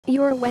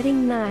Your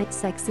wedding night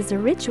sex is a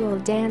ritual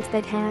dance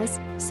that has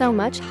so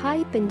much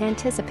hype and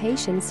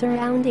anticipation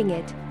surrounding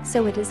it,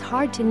 so it is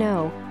hard to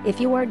know if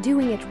you are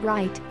doing it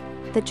right.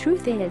 The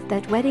truth is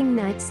that wedding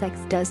night sex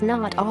does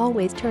not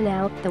always turn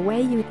out the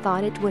way you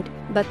thought it would,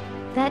 but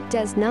that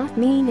does not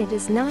mean it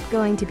is not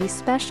going to be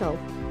special.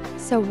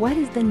 So what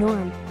is the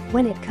norm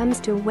when it comes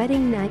to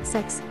wedding night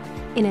sex?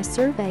 In a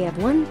survey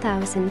of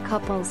 1,000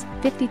 couples,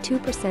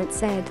 52%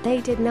 said they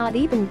did not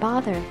even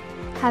bother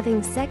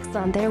having sex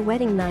on their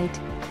wedding night.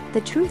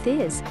 The truth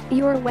is,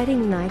 your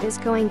wedding night is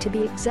going to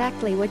be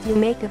exactly what you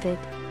make of it.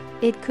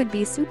 It could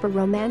be super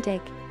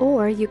romantic,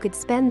 or you could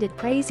spend it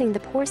praising the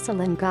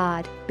porcelain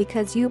god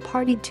because you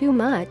partied too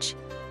much.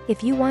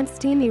 If you want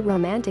steamy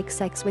romantic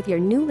sex with your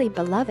newly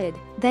beloved,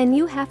 then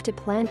you have to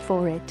plan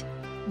for it.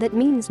 That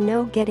means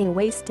no getting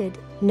wasted,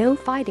 no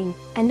fighting,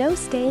 and no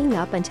staying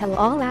up until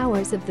all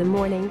hours of the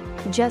morning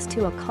just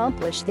to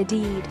accomplish the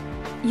deed.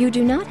 You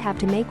do not have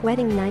to make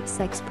wedding night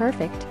sex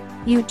perfect.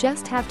 You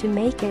just have to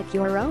make it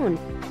your own.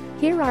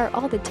 Here are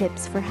all the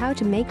tips for how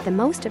to make the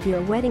most of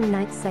your wedding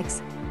night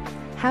sex.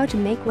 How to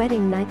make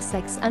wedding night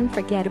sex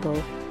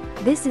unforgettable.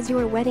 This is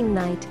your wedding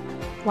night.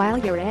 While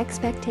your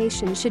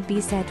expectations should be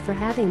set for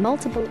having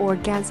multiple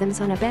orgasms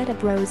on a bed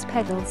of rose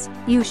petals,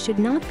 you should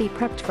not be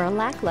prepped for a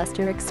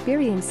lackluster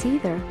experience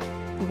either.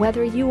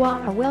 Whether you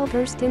are well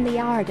versed in the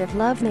art of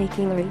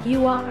lovemaking or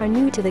you are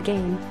new to the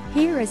game,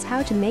 here is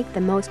how to make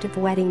the most of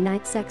wedding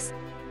night sex.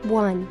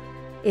 1.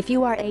 If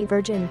you are a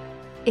virgin.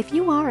 If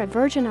you are a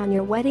virgin on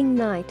your wedding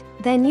night,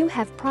 then you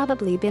have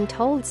probably been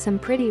told some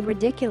pretty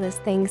ridiculous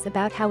things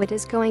about how it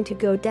is going to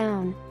go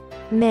down.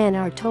 Men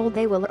are told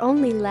they will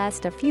only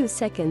last a few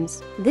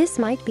seconds. This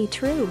might be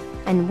true,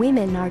 and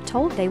women are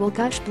told they will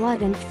gush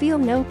blood and feel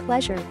no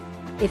pleasure.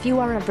 If you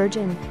are a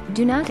virgin,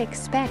 do not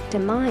expect a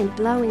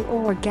mind-blowing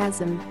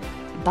orgasm.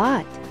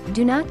 But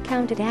do not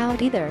count it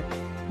out either.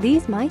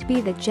 These might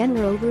be the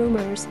general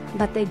rumors,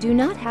 but they do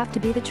not have to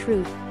be the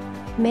truth.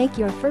 Make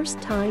your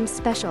first time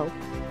special.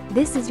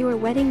 This is your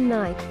wedding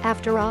night,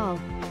 after all.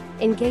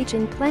 Engage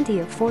in plenty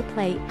of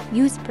foreplay,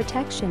 use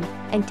protection,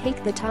 and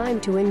take the time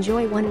to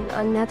enjoy one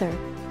another.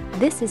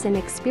 This is an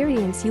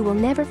experience you will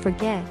never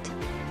forget.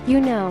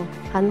 You know,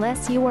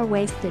 unless you are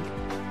wasted.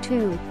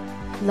 2.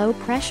 Low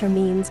pressure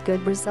means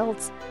good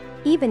results.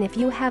 Even if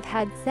you have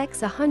had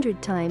sex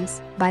 100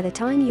 times, by the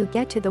time you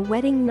get to the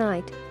wedding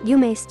night, you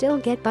may still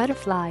get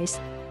butterflies.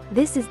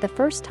 This is the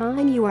first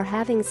time you are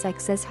having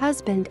sex as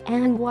husband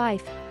and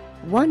wife.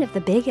 One of the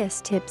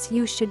biggest tips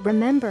you should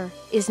remember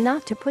is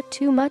not to put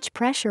too much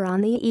pressure on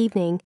the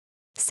evening.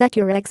 Set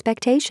your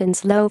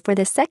expectations low for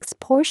the sex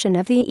portion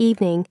of the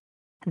evening.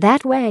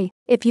 That way,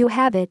 if you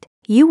have it,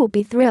 you will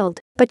be thrilled,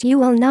 but you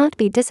will not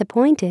be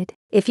disappointed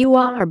if you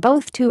are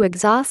both too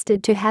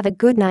exhausted to have a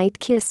good night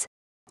kiss.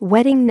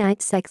 Wedding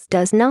night sex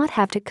does not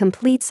have to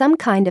complete some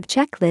kind of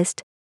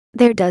checklist.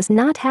 There does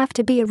not have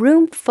to be a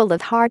room full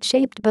of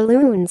heart-shaped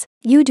balloons.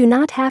 You do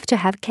not have to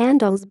have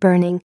candles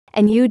burning.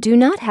 And you do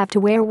not have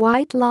to wear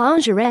white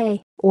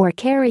lingerie or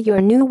carry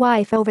your new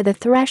wife over the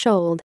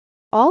threshold.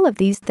 All of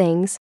these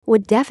things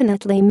would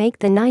definitely make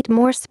the night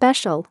more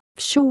special,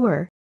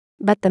 sure.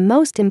 But the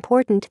most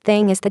important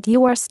thing is that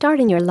you are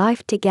starting your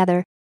life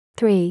together.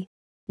 3.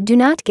 Do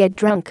not get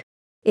drunk.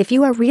 If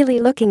you are really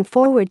looking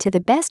forward to the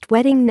best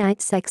wedding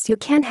night sex you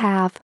can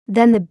have,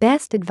 then the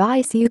best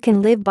advice you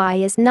can live by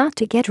is not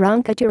to get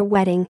drunk at your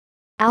wedding.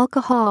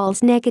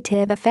 Alcohol's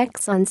negative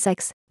effects on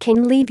sex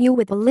can leave you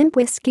with a limp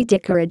whiskey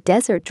dick or a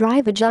desert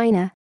dry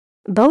vagina.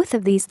 Both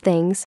of these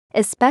things,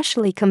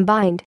 especially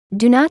combined,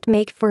 do not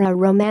make for a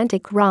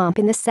romantic romp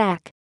in the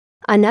sack.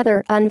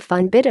 Another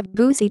unfun bit of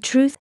boozy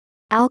truth: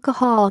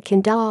 alcohol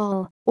can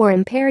dull or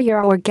impair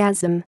your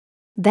orgasm.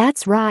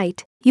 That's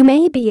right, you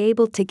may be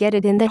able to get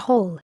it in the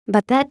hole,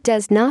 but that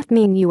does not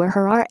mean you or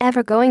her are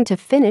ever going to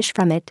finish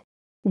from it.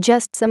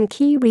 Just some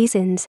key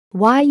reasons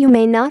why you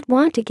may not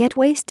want to get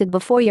wasted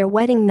before your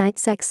wedding night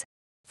sex.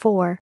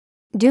 4.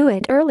 Do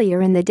it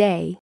earlier in the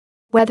day.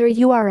 Whether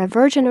you are a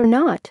virgin or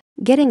not,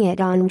 getting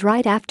it on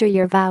right after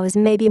your vows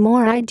may be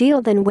more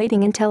ideal than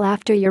waiting until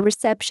after your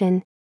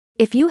reception.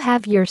 If you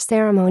have your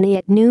ceremony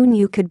at noon,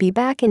 you could be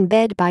back in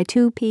bed by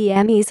 2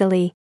 p.m.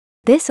 easily.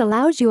 This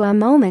allows you a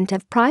moment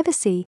of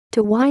privacy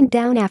to wind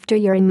down after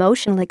your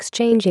emotional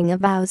exchanging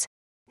of vows.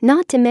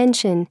 Not to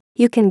mention,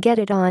 you can get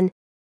it on.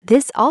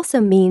 This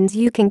also means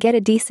you can get a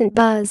decent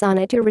buzz on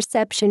at your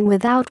reception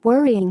without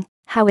worrying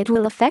how it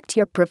will affect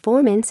your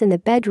performance in the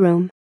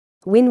bedroom.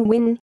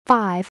 Win-win.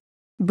 5.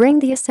 Bring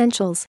the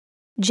essentials.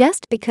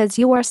 Just because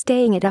you are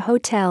staying at a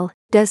hotel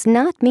does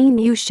not mean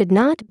you should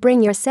not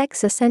bring your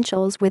sex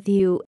essentials with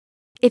you.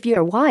 If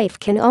your wife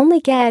can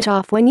only get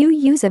off when you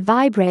use a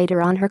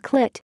vibrator on her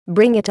clit,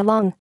 bring it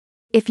along.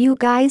 If you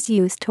guys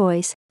use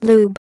toys,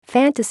 lube,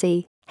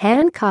 fantasy,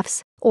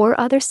 handcuffs, or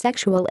other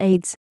sexual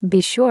aids, be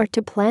sure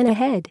to plan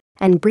ahead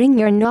and bring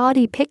your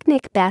naughty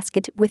picnic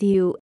basket with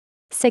you.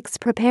 6.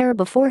 Prepare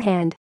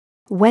beforehand.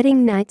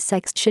 Wedding night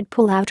sex should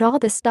pull out all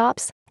the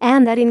stops,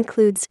 and that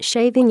includes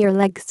shaving your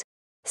legs.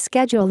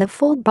 Schedule a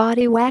full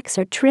body wax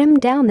or trim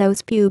down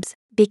those pubes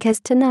because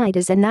tonight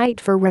is a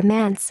night for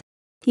romance.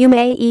 You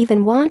may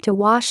even want to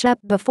wash up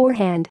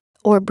beforehand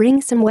or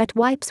bring some wet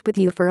wipes with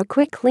you for a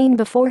quick clean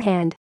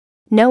beforehand.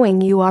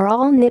 Knowing you are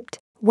all nipped,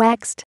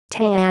 waxed,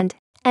 tanned,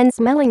 and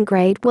smelling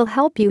great will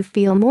help you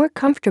feel more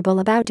comfortable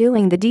about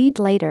doing the deed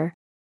later.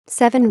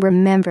 7.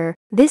 Remember,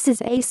 this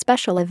is a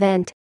special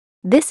event.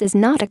 This is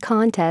not a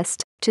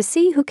contest to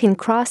see who can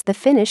cross the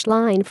finish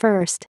line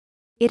first.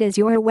 It is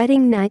your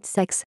wedding night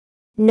sex.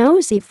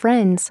 Nosy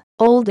friends,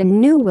 old and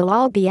new, will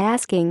all be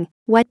asking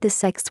what the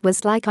sex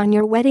was like on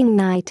your wedding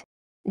night.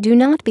 Do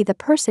not be the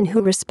person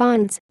who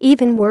responds,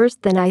 "Even worse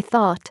than I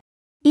thought."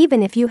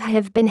 Even if you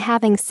have been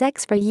having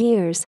sex for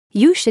years,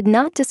 you should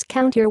not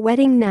discount your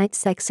wedding night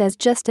sex as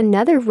just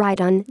another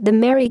ride on the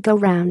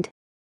merry-go-round.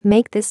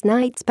 Make this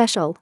night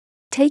special.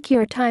 Take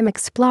your time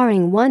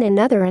exploring one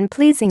another and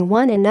pleasing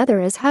one another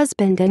as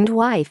husband and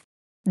wife.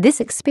 This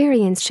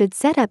experience should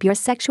set up your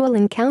sexual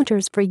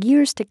encounters for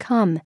years to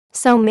come,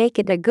 so make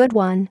it a good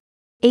one.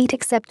 8.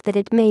 Accept that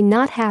it may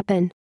not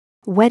happen.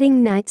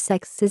 Wedding night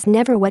sex is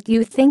never what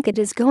you think it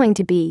is going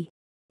to be.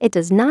 It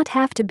does not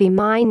have to be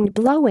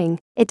mind-blowing,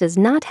 it does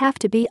not have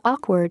to be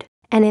awkward,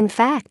 and in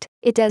fact,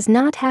 it does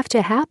not have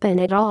to happen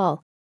at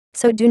all.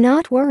 So do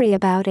not worry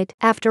about it.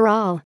 After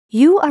all,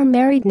 you are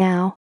married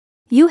now.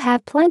 You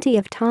have plenty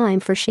of time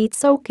for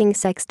sheet-soaking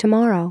sex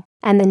tomorrow,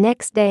 and the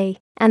next day,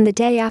 and the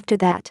day after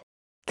that.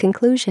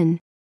 Conclusion.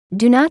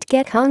 Do not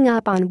get hung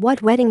up on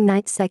what wedding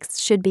night sex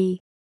should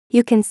be.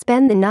 You can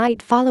spend the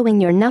night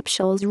following your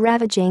nuptials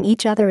ravaging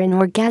each other in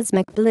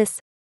orgasmic bliss.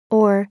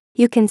 Or,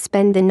 you can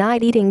spend the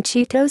night eating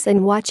Cheetos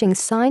and watching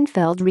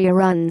Seinfeld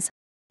reruns.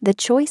 The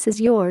choice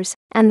is yours,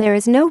 and there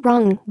is no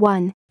wrong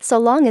one, so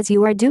long as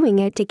you are doing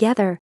it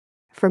together.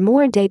 For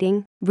more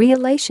dating,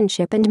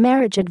 relationship and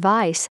marriage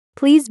advice,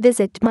 please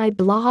visit my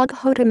blog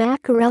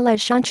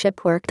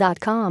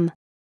𝑗𝒐𝒑𝒔.com.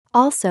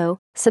 Also,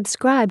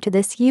 subscribe to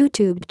this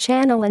YouTube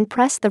channel and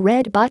press the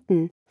red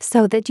button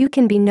so that you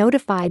can be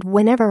notified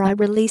whenever I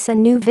release a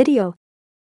new video.